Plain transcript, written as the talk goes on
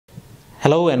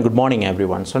Hello and good morning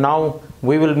everyone. So now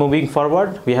we will moving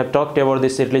forward. We have talked about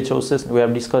this ehrlichiosis. We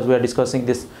are discussing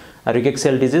this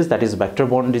rickettsial disease, that is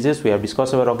vector-borne disease. We have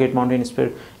discussed about Rocket Mountain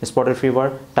spotted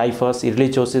fever, typhus,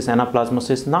 ehrlichiosis,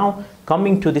 anaplasmosis. Now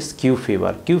coming to this Q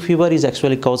fever. Q fever is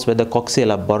actually caused by the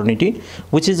Coxiella burnetii,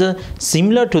 which is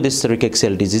similar to this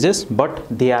rickettsial diseases, but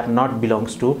they are not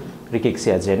belongs to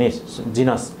Rickettsia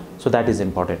genus. So that is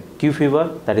important. Q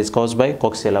fever, that is caused by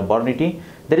Coxiella burnetii.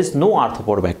 There is no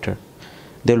arthropod vector.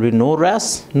 There will be no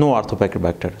RAS, no arthropod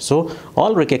vector. So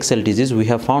all rickettsial disease, we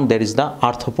have found there is the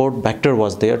arthropod vector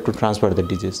was there to transfer the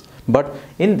disease. But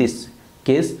in this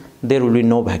case, there will be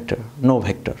no vector.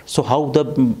 So how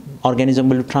the organism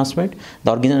will transmit?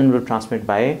 The organism will transmit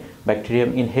by a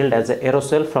bacterium inhaled as an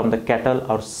aerosol from the cattle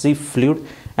or sheep fluid,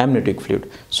 amniotic fluid.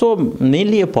 So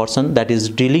mainly a person that is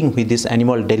dealing with this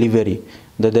animal delivery,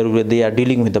 they are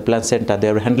dealing with the placenta, they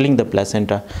are handling the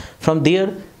placenta. From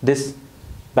there, this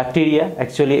bacteria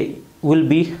actually will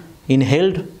be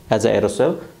inhaled as an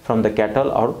aerosol from the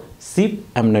cattle or sheep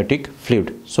amniotic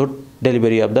fluid. So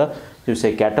delivery of the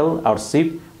cattle or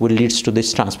sheep will leads to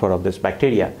this transfer of this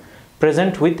bacteria.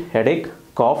 Present with headache,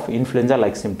 cough,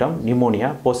 influenza-like symptom,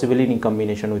 pneumonia, possibly in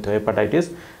combination with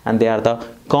hepatitis, and they are the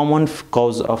common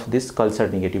cause of this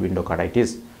culture-negative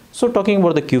endocarditis. So talking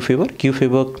about the Q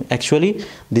fever actually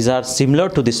these are similar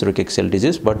to this rickettsial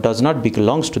disease, but does not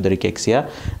belongs to the rickettsia.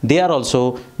 They are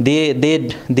also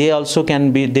they also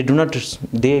can be they do not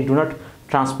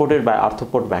transported by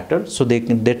arthropod vector. So they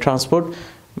transport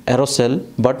aerosol,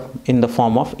 but in the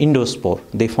form of endospore.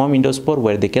 They form endospore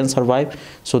where they can survive,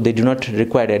 so they do not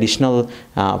require additional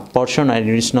portion and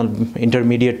additional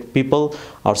intermediate people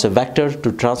or say vector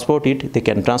to transport it. They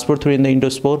can transport through in the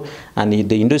endospore, and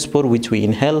the endospore which we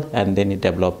inhale, and then it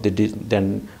develop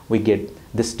then we get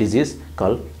this disease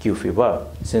called Q fever.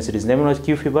 Since it is named as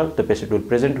Q fever, the patient will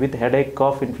present with headache,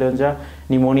 cough, influenza,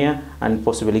 pneumonia, and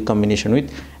possibly combination with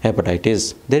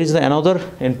hepatitis. There is another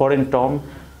important term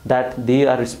that they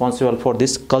are responsible for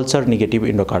this culture negative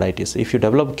endocarditis. If you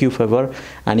develop Q fever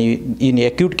and in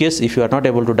acute case, if you are not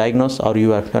able to diagnose or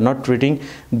you are not treating,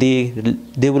 they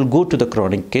will go to the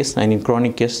chronic case, and in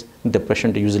chronic case the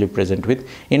patient usually present with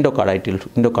endocarditis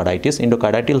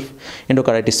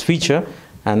feature,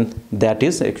 and that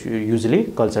is usually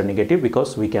culture negative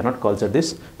because we cannot culture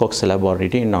this Coxiella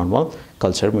burnetii in normal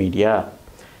culture media.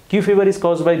 Q fever is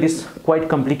caused by this quite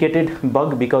complicated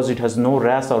bug because it has no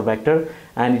RAS or vector,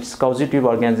 and its causative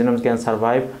organisms can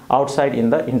survive outside in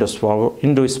the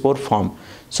endospore form.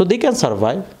 So they can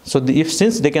survive. So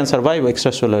since they can survive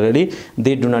extracellularly,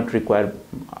 they do not require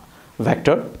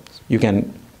vector. You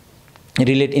can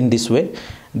relate in this way.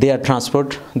 They are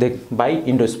transported by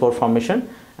endospore formation,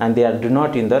 and they do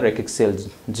not in the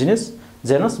rickettsial genus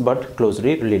but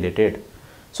closely related.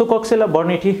 So Coxiella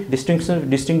burnetii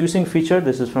distinguishing feature,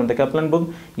 this is from the Kaplan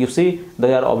book. You see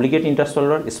they are obligate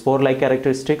intracellular spore-like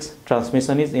characteristics.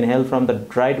 Transmission is inhaled from the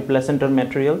dried placental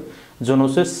material.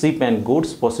 Zoonosis, sheep and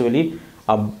goats, possibly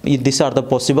these are the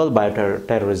possible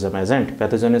bioterrorism agent.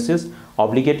 Pathogenesis,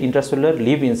 obligate intracellular,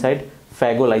 live inside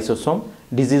phagolysosome.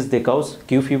 Disease they cause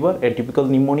Q fever, atypical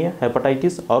pneumonia,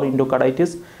 hepatitis or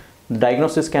endocarditis.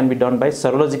 Diagnosis can be done by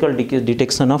serological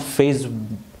detection of phase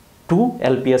 2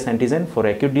 LPS antigen for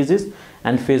acute disease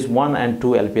and phase 1 and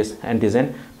 2 LPS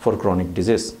antigen for chronic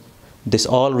disease. This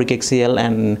all rickettsial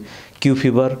and Q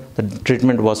fever, the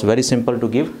treatment was very simple to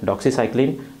give,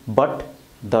 doxycycline, but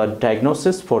the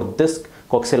diagnosis for this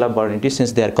Coxiella burnetii,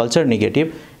 since they are culture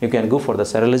negative, you can go for the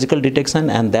serological detection,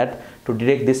 and that to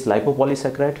detect this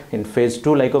lipopolysaccharide in phase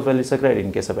 2 lipopolysaccharide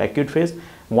in case of acute phase,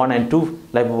 1 and 2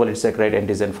 lipopolysaccharide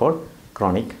antigen for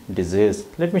chronic disease.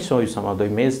 Let me show you some of the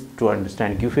images to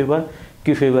understand Q fever.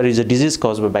 Q fever is a disease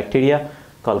caused by bacteria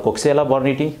called Coxiella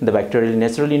burnetii. The bacteria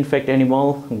naturally infect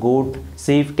animal, goat,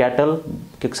 sheep, cattle.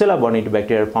 Coxiella burnetii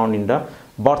bacteria are found in the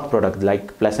birth product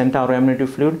like placenta or amniotic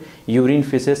fluid, urine,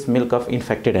 feces, milk of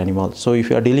infected animal. So if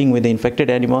you are dealing with the infected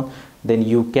animal, then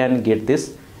you can get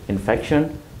this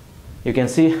infection. You can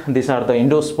see these are the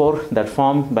endospore that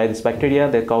form by this bacteria.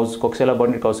 They cause Coxiella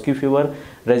burnetii, cause Q fever,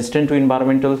 resistant to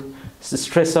environmental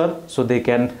stressor, so they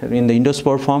can in the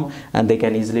endospore form, and they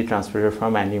can easily transfer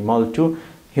from animal to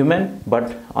human,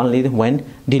 but only when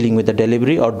dealing with the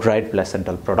delivery or dried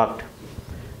placental product.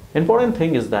 Important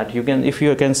thing is that if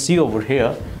you can see over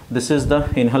here, this is the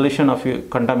inhalation of your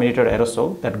contaminated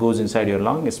aerosol that goes inside your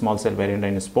lung, small cell variant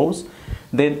and spores.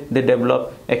 Then they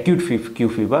develop acute Q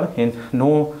fever, and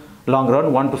no long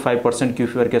run, 1 to 5% Q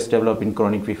fever case develop in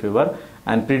chronic Q fever,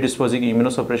 and predisposing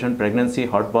immunosuppression, pregnancy,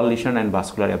 heart valve lesion, and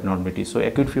vascular abnormality. So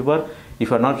acute fever, if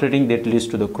you are not treating, that leads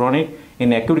to the chronic.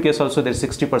 In acute case also, there is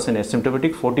 60%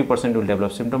 asymptomatic, 40% will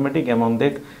develop symptomatic. Among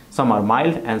them, some are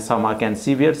mild and some are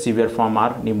severe. Severe form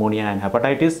are pneumonia and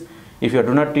hepatitis. If you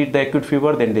do not treat the acute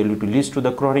fever, then they will lead to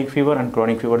the chronic fever, and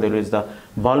chronic fever there is the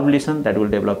valve lesion that will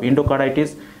develop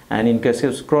endocarditis. And in case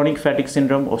of chronic fatigue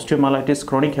syndrome, osteomyelitis,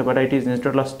 chronic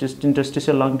hepatitis,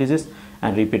 interstitial lung disease,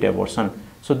 and repeat abortion.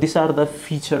 So these are the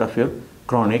feature of your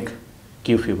chronic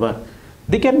Q fever.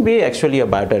 They can be actually a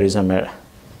bioterrorism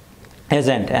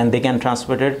agent, and they can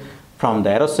transmit it from the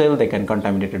aerosol. They can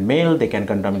contaminate mail, they can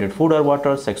contaminate food or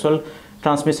water, sexual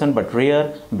transmission, but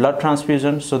rare, blood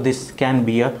transfusion. So this can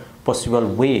be a possible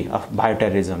way of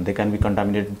bioterrorism. They can be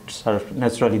contaminated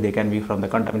naturally, they can be from the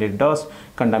contaminated dust,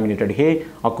 contaminated hay.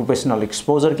 Occupational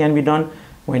exposure can be done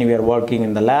when we are working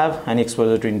in the lab, and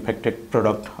exposure to infected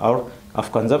product or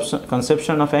of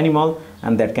consumption of animal,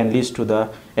 and that can lead to the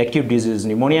acute disease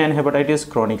pneumonia and hepatitis.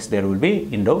 Chronics, there will be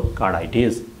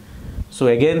endocarditis. So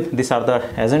again, these are the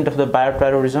agent of the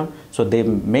bioterrorism. So they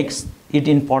makes it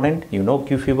important, you know,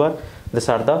 Q fever. These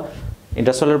are the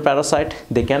intracellular parasite.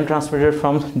 They can transmit it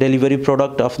from delivery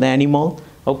product of the animal.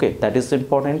 Okay, that is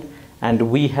important.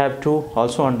 And we have to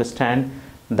also understand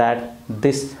that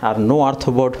these are no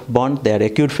arthropod bond. They are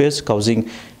acute phase, causing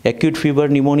acute fever,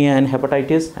 pneumonia, and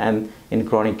hepatitis. And in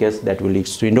chronic case, that will lead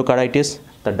to endocarditis.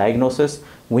 The diagnosis,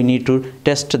 we need to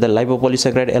test the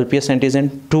lipopolysaccharide LPS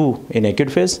antigen 2 in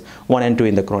acute phase, 1 and 2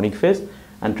 in the chronic phase.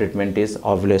 And treatment is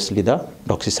obviously the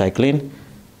doxycycline,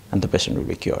 and the patient will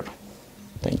be cured.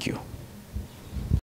 Thank you.